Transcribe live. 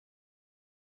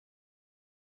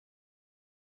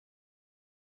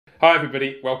Hi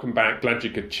everybody, welcome back. Glad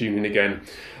you could tune in again.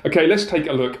 Okay, let's take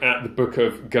a look at the book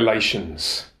of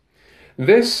Galatians.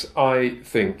 This, I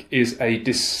think, is a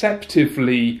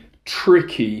deceptively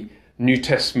tricky New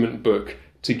Testament book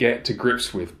to get to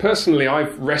grips with. Personally,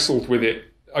 I've wrestled with it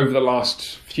over the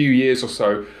last few years or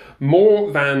so,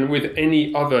 more than with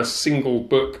any other single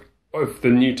book of the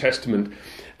New Testament.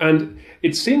 And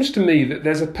it seems to me that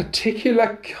there's a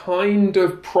particular kind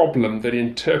of problem that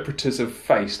interpreters have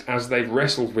faced as they've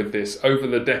wrestled with this over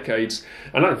the decades,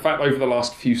 and in fact over the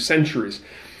last few centuries.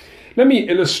 Let me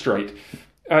illustrate.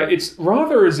 It's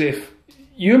rather as if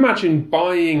you imagine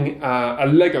buying a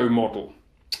Lego model,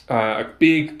 a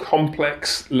big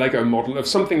complex Lego model of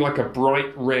something like a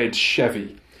bright red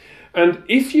Chevy. And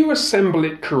if you assemble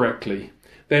it correctly,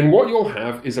 then what you'll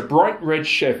have is a bright red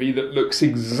Chevy that looks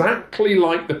exactly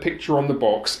like the picture on the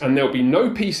box, and there'll be no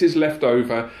pieces left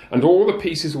over, and all the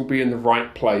pieces will be in the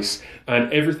right place, and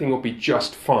everything will be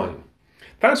just fine.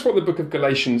 That's what the book of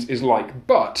Galatians is like.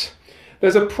 But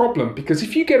there's a problem, because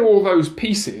if you get all those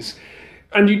pieces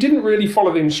and you didn't really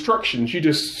follow the instructions, you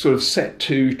just sort of set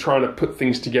to trying to put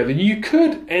things together, you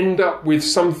could end up with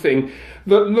something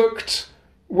that looked,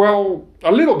 well,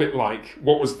 a little bit like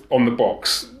what was on the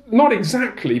box. Not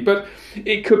exactly, but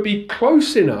it could be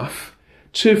close enough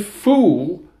to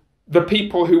fool the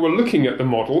people who were looking at the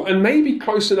model, and maybe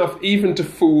close enough even to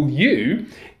fool you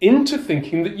into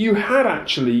thinking that you had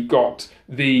actually got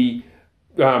the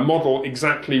model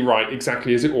exactly right,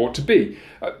 exactly as it ought to be.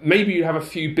 Maybe you have a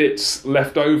few bits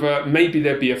left over, maybe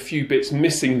there'd be a few bits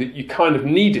missing that you kind of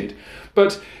needed.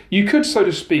 But you could, so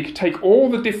to speak, take all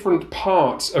the different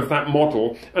parts of that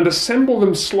model and assemble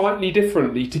them slightly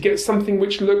differently to get something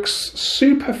which looks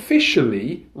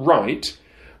superficially right,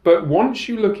 but once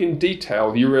you look in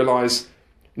detail, you realise,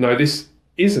 no, this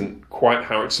isn't quite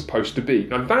how it's supposed to be.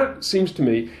 Now that seems to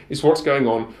me is what's going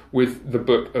on with the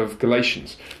book of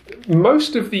Galatians.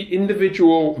 Most of the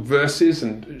individual verses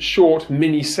and short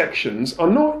mini sections are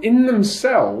not in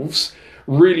themselves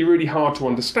really hard to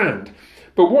understand.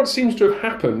 But what seems to have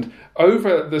happened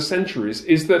over the centuries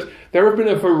is that there have been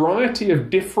a variety of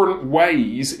different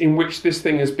ways in which this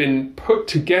thing has been put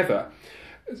together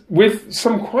with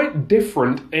some quite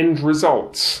different end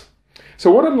results. So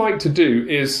what I'd like to do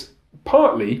is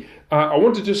partly, I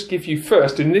want to just give you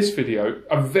first in this video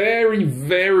a very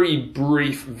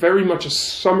brief, very much a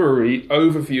summary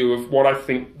overview of what I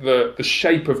think the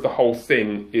shape of the whole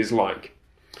thing is like.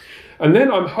 And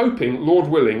then I'm hoping, Lord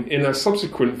willing, in a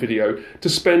subsequent video to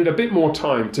spend a bit more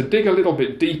time to dig a little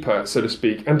bit deeper, so to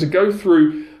speak, and to go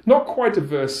through not quite a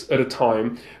verse at a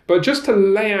time, but just to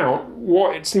lay out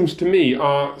what it seems to me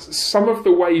are some of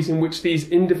the ways in which these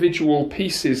individual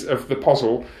pieces of the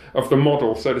puzzle, of the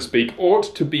model, so to speak,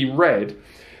 ought to be read,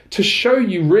 to show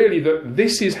you really that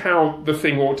this is how the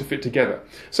thing ought to fit together.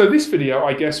 So this video,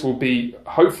 I guess, will be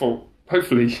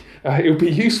hopefully it'll be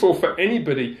useful for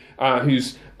anybody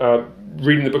who's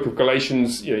reading the book of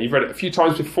Galatians. You know, you've read it a few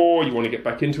times before, you want to get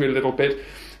back into it a little bit.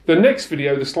 The next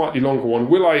video, the slightly longer one,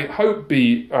 will, I hope,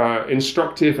 be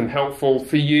instructive and helpful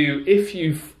for you if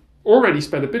you've already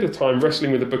spent a bit of time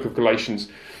wrestling with the book of Galatians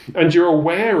and you're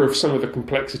aware of some of the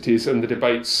complexities and the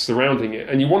debates surrounding it,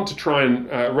 and you want to try and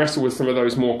wrestle with some of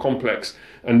those more complex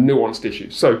and nuanced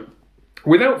issues. So,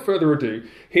 without further ado,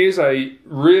 here's a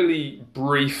really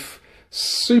brief,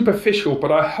 superficial,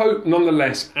 but I hope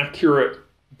nonetheless accurate,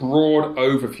 broad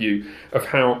overview of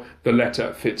how the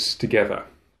letter fits together.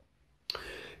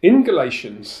 In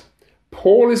Galatians,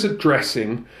 Paul is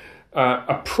addressing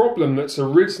a problem that's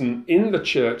arisen in the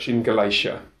church in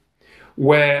Galatia,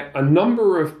 where a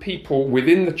number of people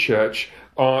within the church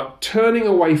are turning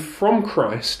away from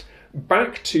Christ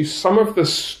back to some of the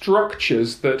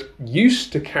structures that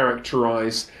used to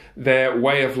characterize their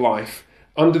way of life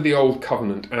under the Old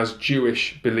Covenant as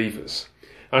Jewish believers.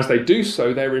 As they do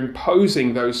so, they're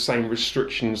imposing those same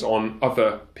restrictions on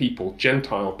other people,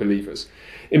 Gentile believers.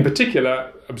 In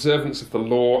particular, observance of the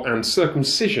law and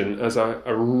circumcision as a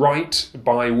rite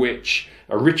by which,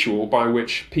 a ritual by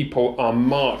which people are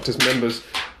marked as members,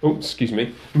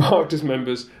 marked as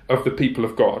members of the people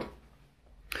of God.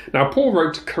 Now, Paul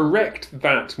wrote to correct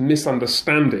that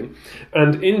misunderstanding,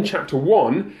 and in chapter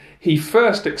 1, he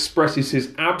first expresses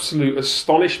his absolute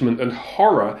astonishment and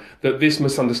horror that this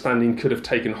misunderstanding could have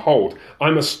taken hold.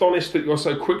 I'm astonished that you're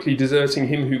so quickly deserting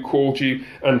him who called you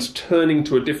and turning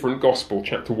to a different gospel,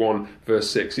 chapter 1, verse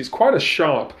 6. It's quite a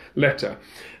sharp letter.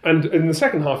 And in the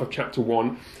second half of chapter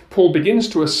 1, Paul begins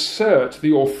to assert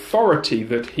the authority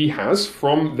that he has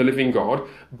from the living God,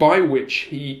 by which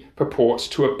he purports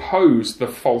to oppose the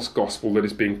false gospel that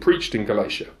is being preached in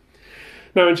Galatia.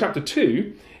 Now, in chapter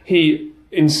 2, he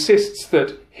insists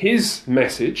that his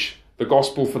message, the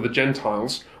gospel for the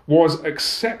Gentiles, was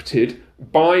accepted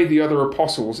by the other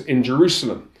apostles in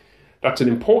Jerusalem. That's an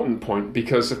important point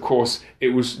because, of course, it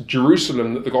was in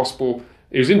Jerusalem that the gospel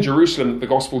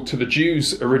to the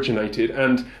Jews originated,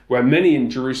 and where many in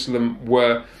Jerusalem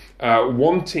were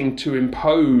wanting to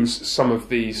impose some of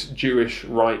these Jewish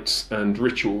rites and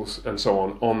rituals and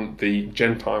so on the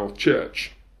Gentile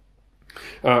church.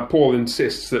 Paul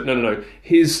insists that no,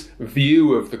 his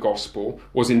view of the gospel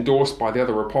was endorsed by the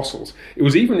other apostles. It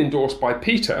was even endorsed by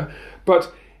Peter,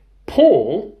 but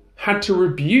Paul had to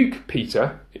rebuke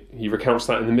Peter, he recounts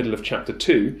that in the middle of chapter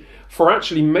 2, for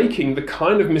actually making the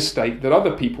kind of mistake that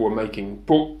other people were making.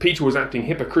 Peter was acting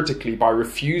hypocritically by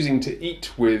refusing to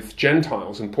eat with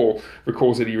Gentiles, and Paul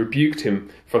recalls that he rebuked him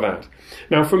for that.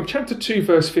 Now, from chapter 2,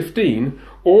 verse 15,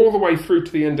 all the way through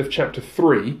to the end of chapter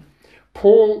 3,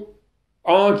 Paul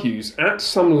argues at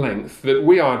some length that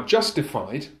we are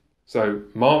justified, so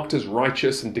marked as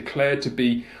righteous and declared to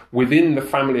be within the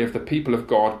family of the people of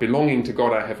God, belonging to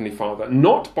God our Heavenly Father,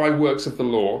 not by works of the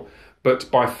law,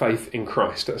 but by faith in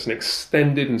Christ. That's an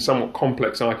extended and somewhat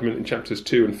complex argument in chapters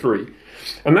 2 and 3.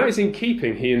 And that is in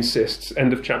keeping, he insists,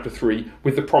 end of chapter 3,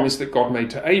 with the promise that God made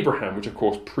to Abraham, which of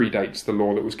course predates the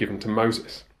law that was given to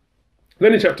Moses.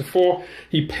 Then in chapter 4,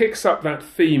 he picks up that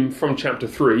theme from chapter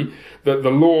 3, that the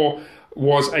law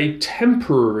was a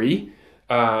temporary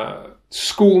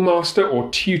schoolmaster or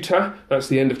tutor. That's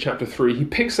the end of chapter 3. He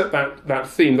picks up that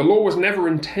theme. The law was never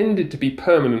intended to be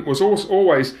permanent, was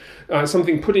always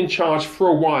something put in charge for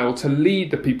a while to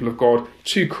lead the people of God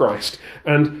to Christ.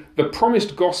 And the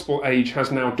promised gospel age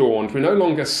has now dawned. We're no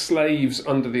longer slaves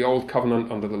under the old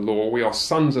covenant, under the law. We are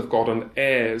sons of God and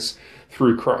heirs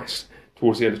through Christ,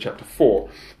 towards the end of chapter 4.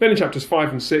 Then in chapters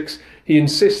 5 and 6, he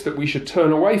insists that we should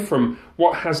turn away from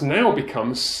what has now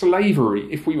become slavery.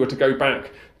 If we were to go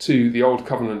back to the Old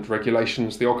Covenant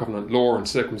regulations, the Old Covenant law and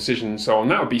circumcision and so on,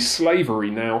 that would be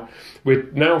slavery now. We're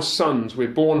now sons, we're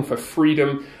born for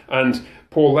freedom, and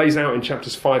Paul lays out in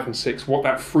chapters 5 and 6 what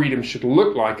that freedom should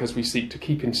look like as we seek to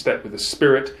keep in step with the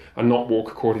Spirit and not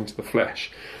walk according to the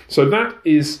flesh. So that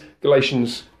is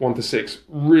Galatians 1 to 6,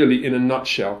 really in a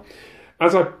nutshell.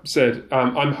 As I said,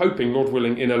 I'm hoping, Lord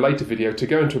willing, in a later video to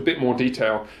go into a bit more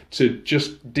detail to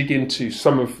just dig into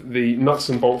some of the nuts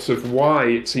and bolts of why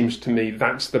it seems to me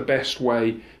that's the best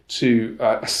way to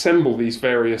assemble these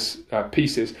various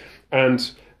pieces,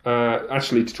 and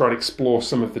actually to try and explore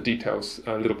some of the details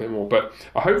a little bit more. But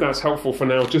I hope that's helpful for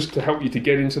now, just to help you to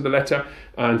get into the letter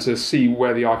and to see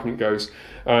where the argument goes.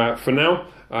 For now,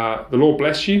 the Lord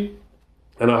bless you,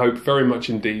 and I hope very much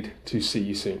indeed to see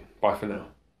you soon. Bye for now.